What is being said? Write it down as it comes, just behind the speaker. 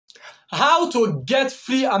How to get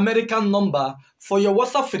free American number for your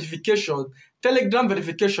WhatsApp verification, Telegram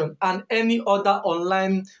verification, and any other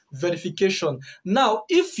online verification. Now,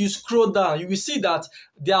 if you scroll down, you will see that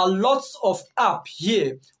there are lots of apps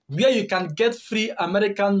here where you can get free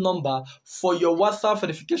American number for your WhatsApp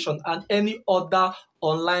verification and any other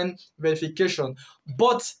online verification.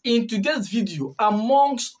 But in today's video,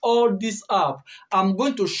 amongst all these apps, I'm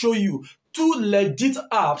going to show you two legit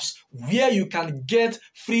apps where you can get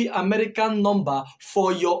free American number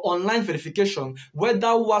for your online verification, whether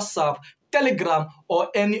WhatsApp, Telegram, or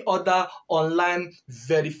any other online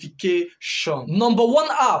verification. Number one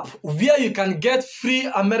app where you can get free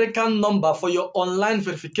American number for your online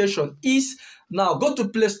verification is, now go to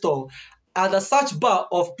Play Store. At the search bar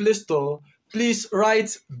of Play Store, please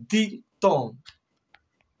write Talkatone.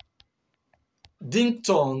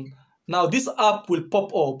 Talkatone. Now this app will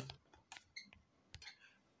pop up.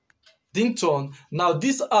 Talkatone. Now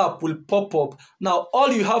this app will pop up. Now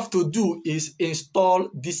all you have to do is install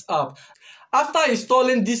this app. After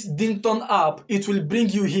installing this Talkatone app, it will bring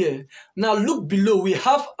you here. Now look below, we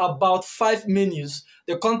have about 5 menus: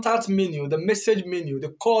 the contact menu, the message menu, the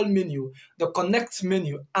call menu, the connect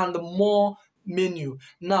menu, and the more menu.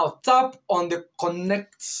 Now tap on the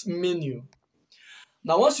connect menu.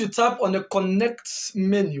 Now once you tap on the connect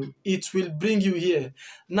menu, it will bring you here.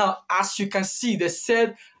 Now as you can see, they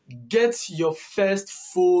said get your first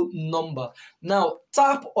phone number. Now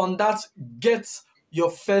tap on that get your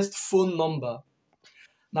first phone number.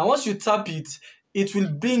 Now once you tap it, it will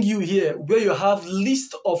bring you here where you have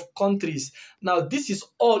list of countries. Now this is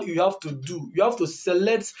all you have to do. You have to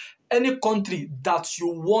select any country that you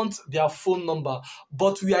want their phone number,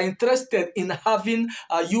 but we are interested in having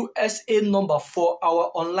a USA number for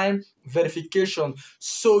our online verification.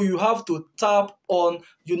 So you have to tap on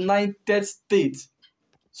United States.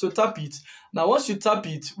 So tap it. Now once you tap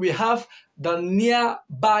it, we have the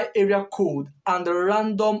nearby area code and the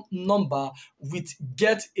random number with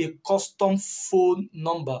get a custom phone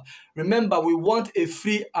number. Remember, we want a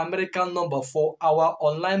free American number for our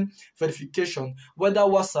online verification, whether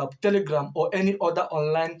WhatsApp, Telegram, or any other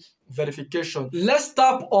online verification. Let's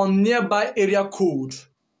tap on nearby area code.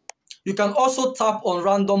 You can also tap on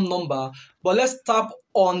random number, but let's tap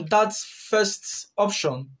on that first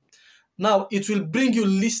option. Now it will bring you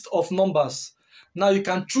list of numbers. Now you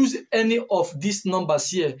can choose any of these numbers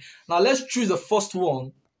here. Now let's choose the first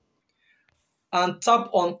one and tap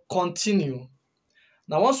on continue.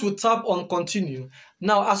 Now once we tap on continue,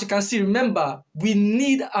 now as you can see, remember, we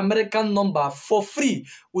need American number for free.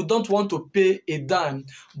 We don't want to pay a dime.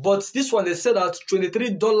 But this one, they said that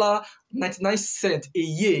 $23.99 a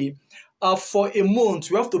year. For a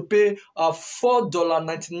month, we have to pay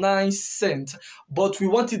 $4.99, but we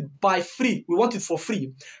want it by free. We want it for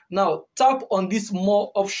free. Now tap on this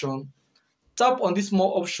more option. Tap on this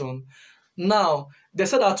more option. Now they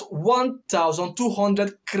said that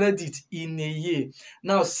 1,200 credit in a year.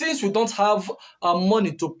 Now since we don't have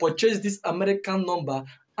money to purchase this American number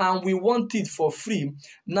and we want it for free,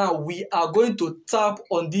 now we are going to tap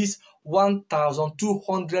on this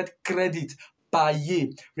 1,200 credit per year.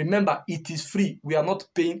 Remember, it is free. We are not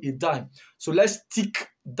paying a dime. So let's tick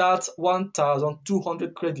that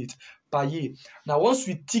 1,200 credit per year. Now once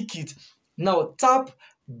we tick it, now tap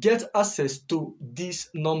get access to this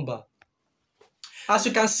number. As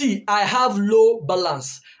you can see, I have low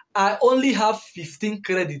balance. I only have 15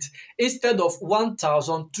 credits instead of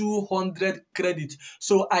 1,200 credits.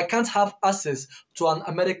 So I can't have access to an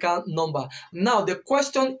American number. Now the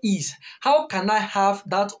question is, how can I have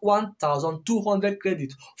that 1,200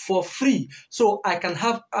 credit for free so I can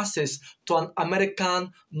have access to an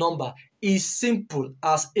American number? Is simple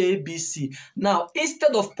as ABC. Now,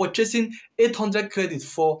 instead of purchasing 800 credits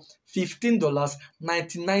for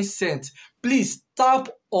 $15.99, please tap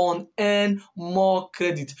on earn more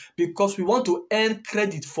credit, because we want to earn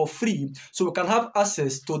credit for free so we can have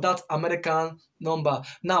access to that American number.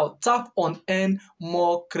 Now tap on earn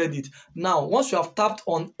more credit. Now once you have tapped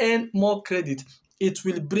on earn more credit, it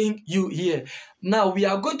will bring you here. Now we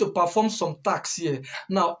are going to perform some tasks here.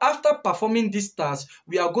 Now after performing this task,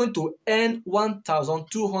 we are going to earn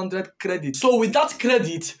 1,200 credit. So with that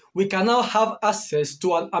credit, we can now have access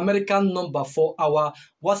to an American number for our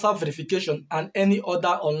WhatsApp verification and any other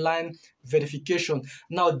online verification.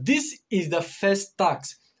 Now this is the first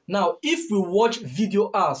task. Now, if we watch video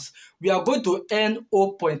ads, we are going to earn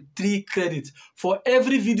 0.3 credit. For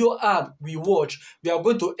every video ad we watch, we are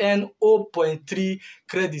going to earn 0.3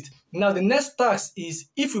 credit. Now, the next task is,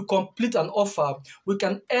 if we complete an offer, we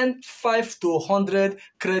can earn 5 to 100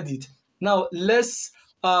 credit. Now, let's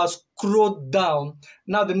scroll down.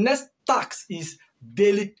 Now, the next task is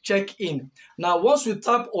daily check-in. Now, once we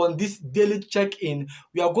tap on this daily check-in,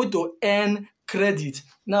 we are going to earn credit.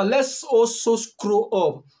 Now, let's also scroll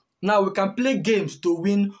up. Now, we can play games to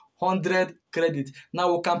win 100 credit.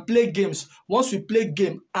 Now we can play games. Once we play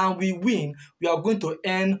game and we win, we are going to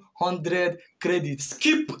earn 100 credit.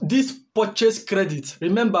 Skip this purchase credit.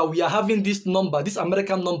 Remember, we are having this number, this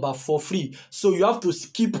American number, for free. So you have to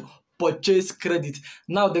skip purchase credit.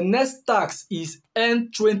 Now the next task is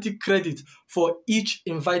earn 20 credit for each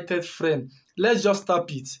invited friend. Let's just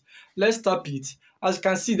tap it. Let's tap it. As you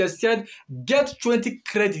can see, they said get 20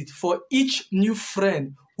 credit for each new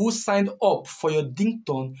friend who signed up for your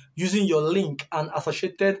Dington using your link and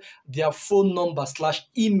associated their phone number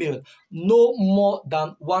 / email. No more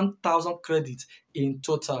than 1,000 credits in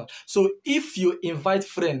total. So if you invite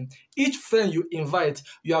friends, each friend you invite,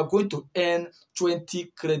 you are going to earn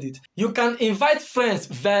 20 credit. You can invite friends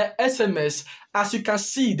via SMS. As you can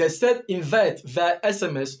see, they said invite via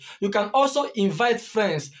SMS. You can also invite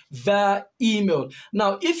friends via email.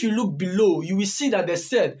 Now, if you look below, you will see that they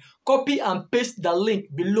said copy and paste the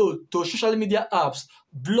link below to social media apps,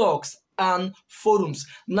 blogs, and forums.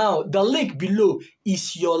 Now, the link below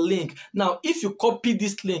is your link. Now, if you copy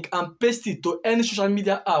this link and paste it to any social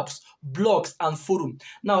media apps, blogs, and forum,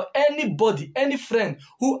 now anybody, any friend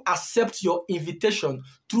who accepts your invitation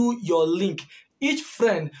through your link, each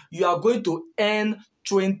friend, you are going to earn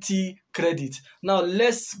 20 credit. Now,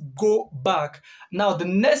 let's go back. Now, the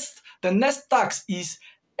next task is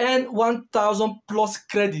earn 1,000 plus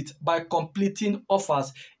credit by completing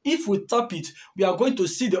offers. If we tap it, we are going to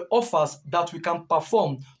see the offers that we can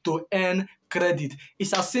perform to earn credit.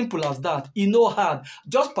 It's as simple as that. It's no hard.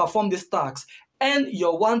 Just perform this task. Earn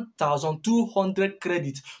your 1,200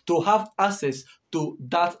 credit to have access to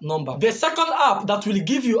that number. The second app that will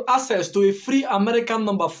give you access to a free American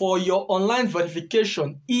number for your online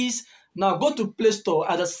verification is, now go to Play Store.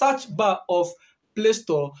 At the search bar of Play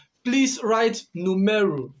Store, please write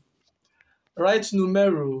Numero. Write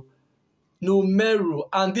Numero,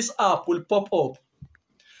 and this app will pop up.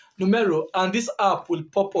 Numero, and this app will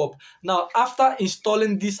pop up. Now, after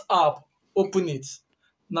installing this app, open it.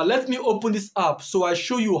 Now, let me open this app so I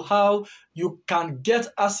show you how you can get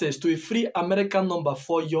access to a free American number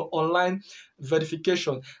for your online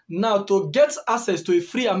verification. Now, to get access to a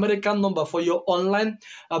free American number for your online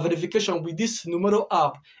verification with this Numero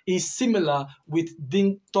app is similar with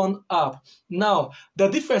Dington app. Now, the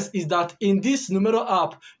difference is that in this Numero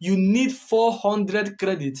app, you need 400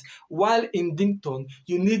 credits, while in Dington,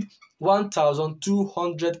 you need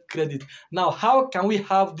 1,200 credit. Now, how can we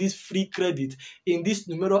have this free credit in this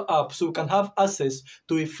Numero app so we can have access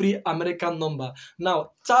to a free American number?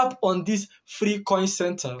 Now, tap on this free coin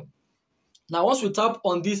center. Now, once we tap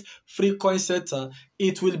on this free coin center,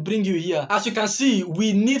 it will bring you here. As you can see,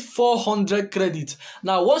 we need 400 credit.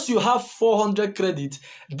 Now, once you have 400 credit,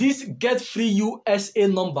 this get free USA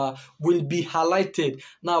number will be highlighted.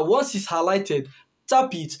 Now, once it's highlighted,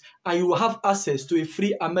 tap it and you will have access to a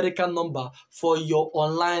free American number for your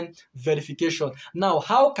online verification. Now,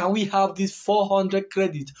 how can we have this 400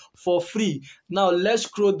 credit for free? Now, let's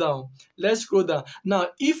scroll down. Let's scroll down. Now,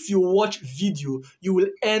 if you watch video, you will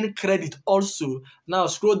earn credit also. Now,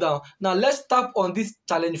 scroll down. Now, let's tap on this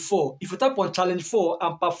challenge 4. If you tap on challenge 4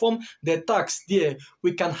 and perform the task there,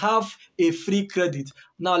 we can have a free credit.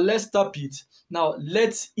 Now, let's tap it. Now,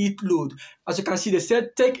 let it load. As you can see, they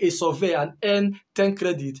said take a survey and earn 10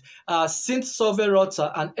 credit. Synth survey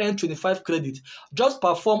router and earn 25 credit. Just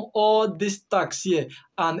perform all these tasks here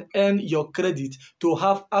and earn your credit to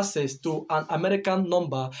have access to an American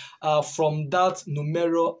number from that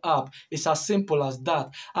Numero app. It's as simple as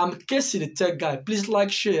that. I'm Casey the Tech Guy. Please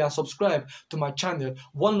like, share, and subscribe to my channel.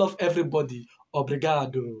 One love, everybody.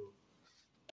 Obrigado.